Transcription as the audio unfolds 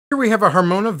we have a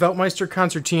Harmona Weltmeister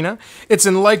Concertina. It's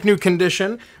in like new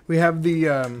condition. We have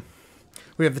the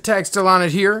tag still on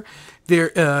it here.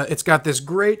 It's got this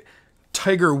great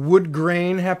tiger wood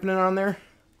grain happening on there,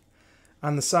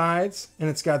 on the sides, and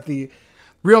it's got the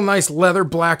real nice leather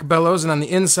black bellows, and on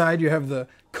the inside you have the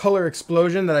color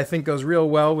explosion that I think goes real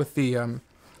well with the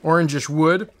orangish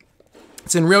wood.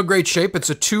 It's in real great shape.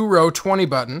 It's a 2-row 20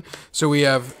 button. So we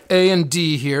have A and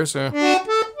D here. So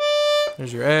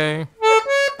there's your A.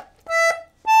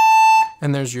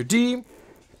 And there's your D.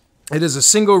 It is a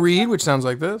single reed, which sounds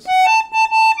like this.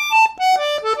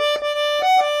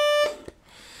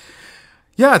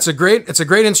 Yeah, it's a great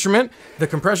instrument. The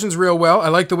compression's real well. I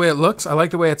like the way it looks. I like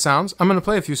the way it sounds. I'm going to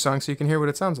play a few songs so you can hear what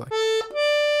it sounds like.